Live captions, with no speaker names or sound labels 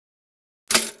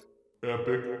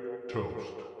Epic Toast.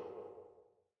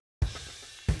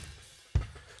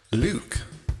 Luke,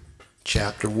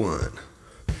 chapter 1.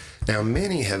 Now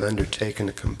many have undertaken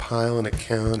to compile an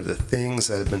account of the things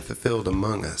that have been fulfilled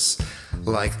among us,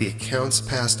 like the accounts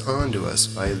passed on to us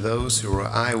by those who were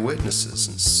eyewitnesses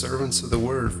and servants of the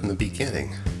word from the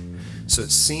beginning. So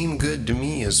it seemed good to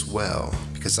me as well,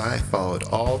 because I followed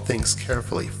all things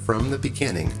carefully from the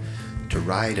beginning, to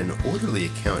write an orderly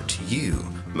account to you,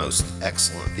 most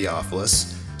excellent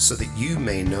Theophilus, so that you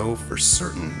may know for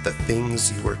certain the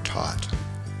things you were taught.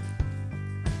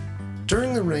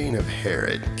 During the reign of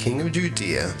Herod, king of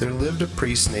Judea, there lived a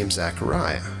priest named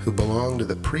Zachariah, who belonged to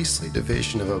the priestly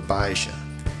division of Abijah,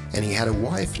 and he had a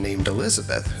wife named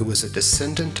Elizabeth, who was a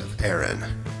descendant of Aaron.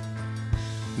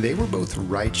 They were both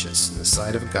righteous in the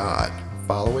sight of God,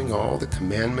 following all the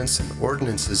commandments and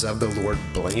ordinances of the Lord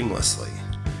blamelessly.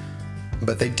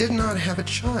 But they did not have a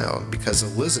child, because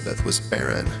Elizabeth was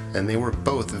barren, and they were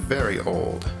both very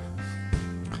old.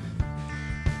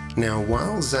 Now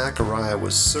while Zachariah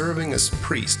was serving as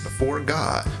priest before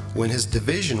God, when his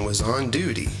division was on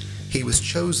duty, he was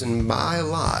chosen by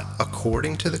lot,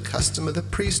 according to the custom of the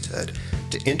priesthood,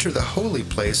 to enter the holy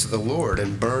place of the Lord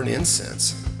and burn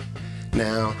incense.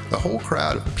 Now the whole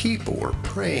crowd of people were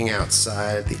praying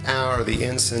outside at the hour of the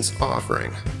incense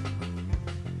offering.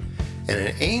 And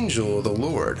an angel of the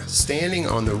Lord, standing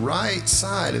on the right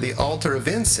side of the altar of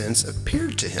incense,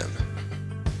 appeared to him.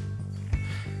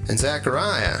 And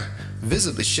Zachariah,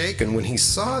 visibly shaken when he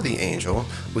saw the angel,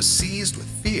 was seized with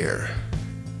fear.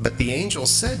 But the angel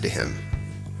said to him,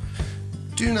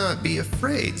 "Do not be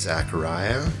afraid,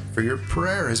 Zachariah, for your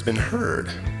prayer has been heard,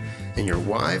 and your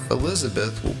wife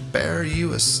Elizabeth will bear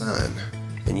you a son,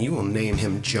 and you will name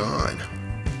him John.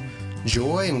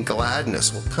 Joy and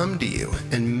gladness will come to you,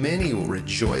 and many will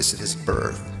rejoice at his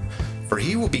birth, for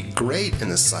he will be great in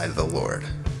the sight of the Lord.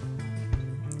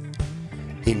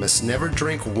 He must never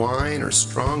drink wine or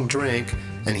strong drink,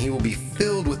 and he will be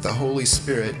filled with the Holy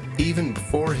Spirit even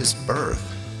before his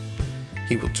birth.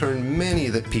 He will turn many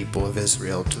of the people of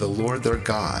Israel to the Lord their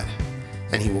God,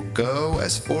 and he will go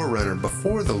as forerunner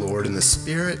before the Lord in the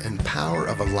spirit and power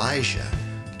of Elijah,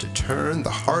 to turn the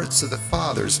hearts of the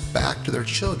fathers back to their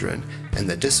children, and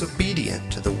the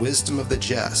disobedient to the wisdom of the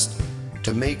just,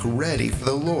 to make ready for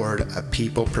the Lord a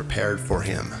people prepared for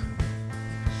him."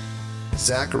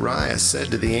 Zachariah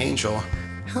said to the angel,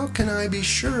 "How can I be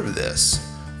sure of this?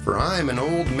 For I am an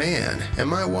old man, and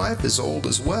my wife is old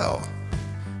as well."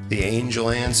 The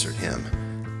angel answered him,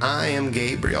 "I am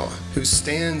Gabriel, who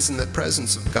stands in the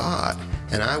presence of God,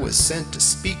 and I was sent to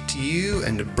speak to you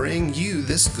and to bring you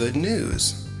this good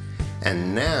news.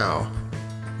 And now,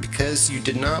 because you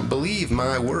did not believe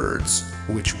my words,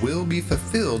 which will be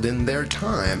fulfilled in their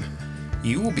time,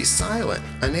 you will be silent,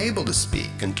 unable to speak,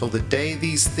 until the day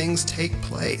these things take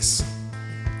place."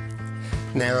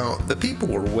 Now the people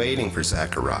were waiting for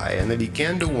Zachariah, and they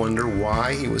began to wonder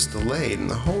why he was delayed in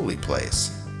the holy place.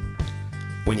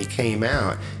 When he came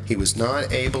out, he was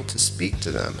not able to speak to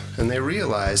them, and they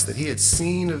realized that he had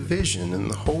seen a vision in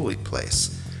the holy place,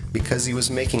 because he was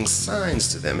making signs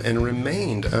to them and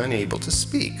remained unable to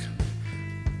speak.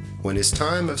 When his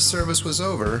time of service was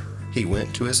over, he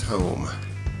went to his home.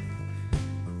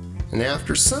 And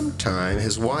after some time,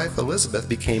 his wife Elizabeth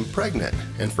became pregnant,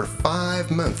 and for 5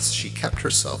 months she kept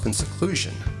herself in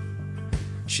seclusion.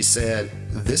 She said,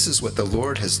 "This is what the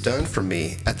Lord has done for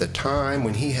me at the time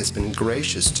when he has been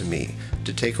gracious to me,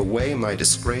 to take away my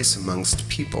disgrace amongst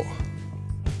people."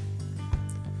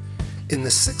 In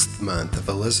the 6th month of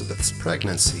Elizabeth's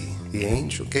pregnancy, the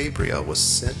angel Gabriel was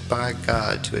sent by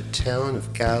God to a town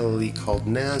of Galilee called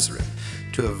Nazareth,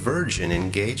 to a virgin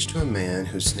engaged to a man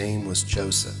whose name was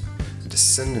Joseph, a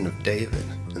descendant of David,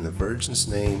 and the virgin's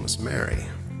name was Mary.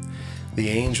 The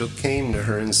angel came to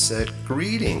her and said,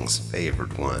 "Greetings,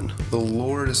 favored one, the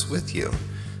Lord is with you."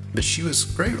 But she was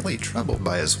greatly troubled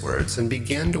by his words, and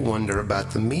began to wonder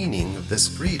about the meaning of this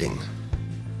greeting.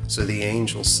 So the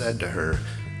angel said to her,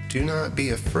 "Do not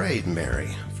be afraid,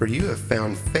 Mary, for you have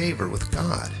found favor with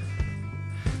God.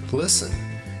 Listen,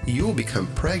 you will become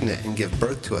pregnant and give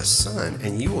birth to a son,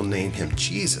 and you will name him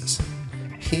Jesus.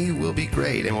 He will be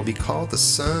great and will be called the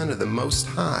Son of the Most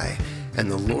High, and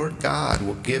the Lord God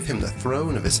will give him the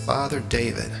throne of his father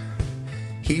David.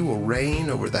 He will reign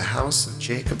over the house of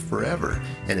Jacob forever,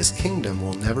 and his kingdom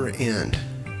will never end."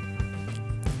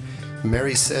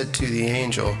 Mary said to the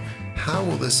angel, "How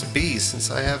will this be, since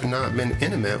I have not been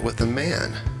intimate with a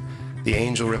man?" The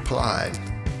angel replied,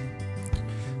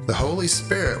 "The Holy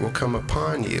Spirit will come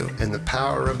upon you, and the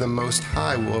power of the Most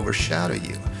High will overshadow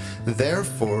you.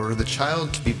 Therefore, the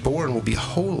child to be born will be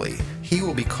holy. He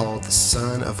will be called the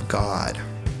Son of God.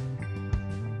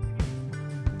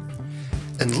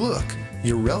 And look,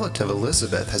 your relative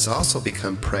Elizabeth has also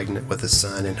become pregnant with a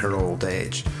son in her old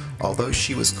age. Although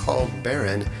she was called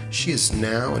barren, she is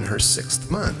now in her 6th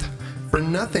month, for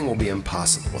nothing will be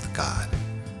impossible with God."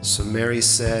 So Mary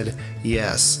said,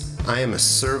 "Yes, I am a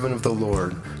servant of the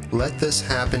Lord. Let this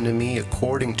happen to me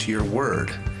according to your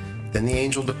word." Then the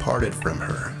angel departed from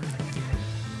her.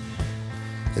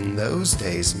 In those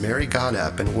days Mary got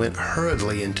up and went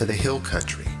hurriedly into the hill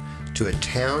country, to a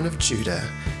town of Judah,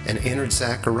 and entered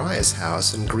Zachariah's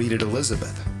house and greeted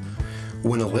Elizabeth.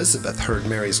 When Elizabeth heard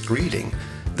Mary's greeting,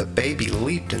 the baby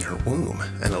leaped in her womb,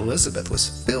 and Elizabeth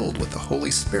was filled with the Holy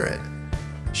Spirit.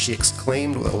 She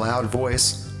exclaimed with a loud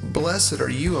voice, "Blessed are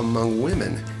you among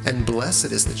women, and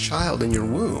blessed is the child in your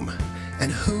womb.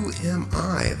 And who am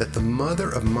I that the mother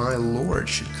of my Lord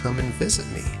should come and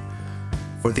visit me?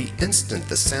 For the instant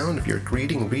the sound of your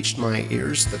greeting reached my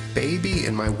ears, the baby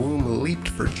in my womb leaped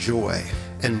for joy.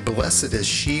 And blessed is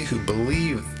she who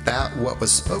believed that what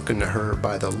was spoken to her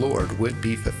by the Lord would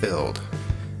be fulfilled."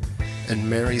 And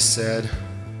Mary said,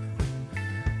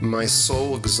 "My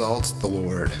soul exalts the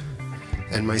Lord,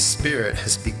 and my spirit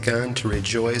has begun to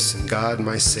rejoice in God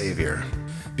my Savior,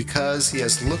 because he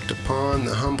has looked upon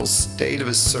the humble state of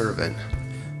his servant.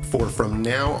 For from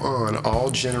now on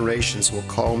all generations will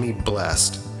call me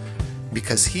blessed,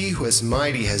 because he who is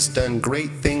mighty has done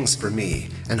great things for me,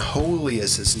 and holy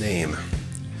is his name.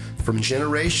 From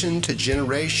generation to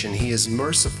generation he is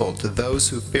merciful to those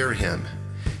who fear him.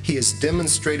 He has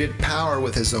demonstrated power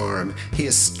with his arm. He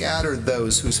has scattered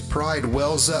those whose pride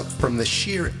wells up from the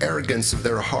sheer arrogance of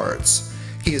their hearts.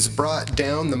 He has brought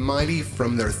down the mighty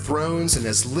from their thrones and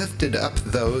has lifted up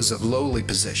those of lowly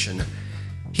position.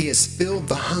 He has filled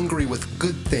the hungry with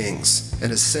good things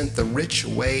and has sent the rich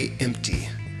away empty.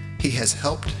 He has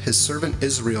helped his servant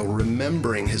Israel,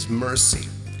 remembering his mercy,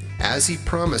 as he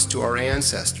promised to our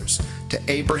ancestors, to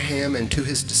Abraham and to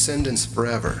his descendants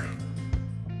forever."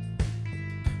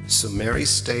 So Mary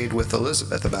stayed with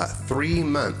Elizabeth about 3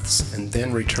 months and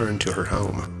then returned to her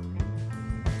home.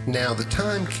 Now the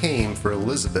time came for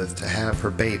Elizabeth to have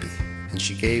her baby, and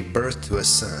she gave birth to a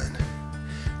son.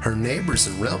 Her neighbors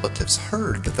and relatives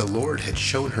heard that the Lord had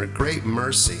shown her great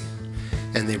mercy,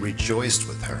 and they rejoiced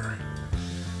with her.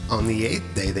 On the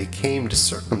 8th day they came to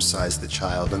circumcise the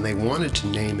child, and they wanted to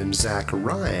name him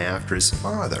Zachariah after his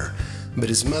father. But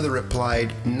his mother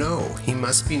replied, "No, he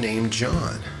must be named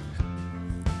John."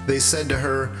 They said to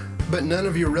her, "But none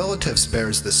of your relatives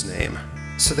bears this name."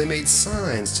 So they made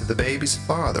signs to the baby's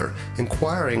father,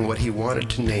 inquiring what he wanted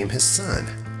to name his son.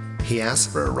 He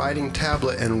asked for a writing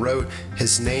tablet and wrote,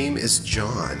 "His name is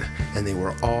John," and they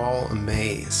were all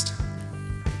amazed.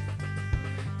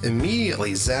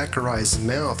 Immediately Zachariah's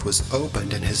mouth was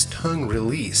opened and his tongue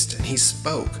released, and he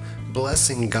spoke,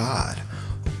 blessing God.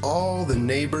 All the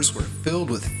neighbors were filled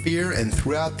with fear, and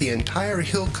throughout the entire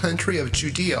hill country of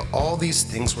Judea all these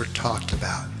things were talked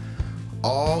about.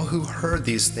 All who heard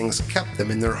these things kept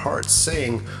them in their hearts,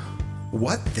 saying,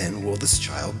 "What then will this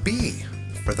child be?"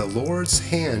 For the Lord's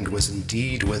hand was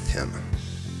indeed with him.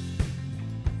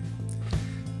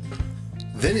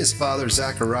 Then his father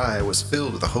Zachariah was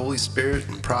filled with the Holy Spirit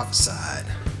and prophesied.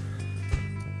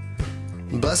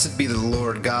 "Blessed be the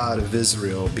Lord God of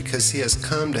Israel, because he has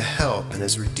come to help and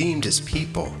has redeemed his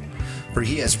people. For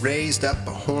he has raised up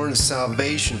a horn of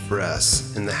salvation for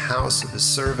us in the house of his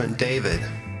servant David,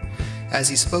 as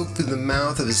he spoke through the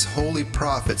mouth of his holy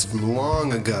prophets from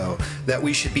long ago, that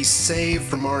we should be saved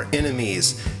from our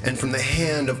enemies and from the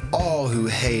hand of all who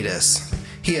hate us.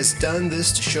 He has done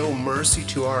this to show mercy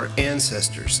to our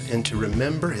ancestors and to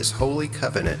remember his holy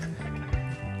covenant,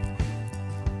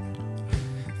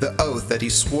 the oath that he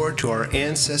swore to our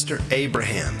ancestor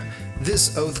Abraham.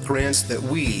 This oath grants that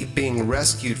we, being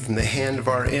rescued from the hand of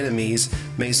our enemies,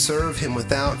 may serve him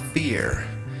without fear,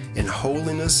 in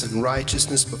holiness and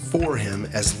righteousness before him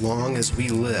as long as we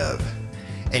live.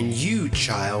 And you,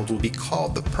 child, will be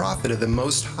called the prophet of the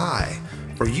Most High,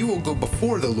 for you will go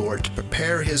before the Lord to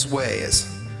prepare his ways,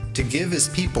 to give his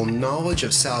people knowledge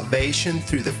of salvation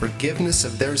through the forgiveness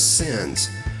of their sins.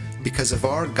 Because of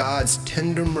our God's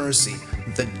tender mercy,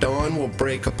 the dawn will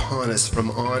break upon us from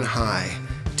on high,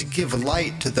 to give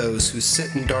light to those who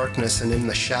sit in darkness and in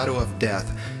the shadow of death,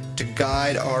 to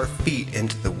guide our feet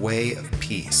into the way of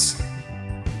peace."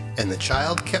 And the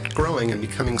child kept growing and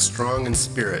becoming strong in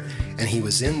spirit, and he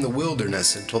was in the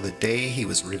wilderness until the day he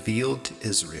was revealed to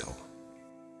Israel.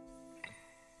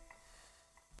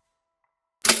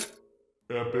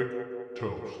 Epic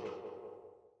Toast.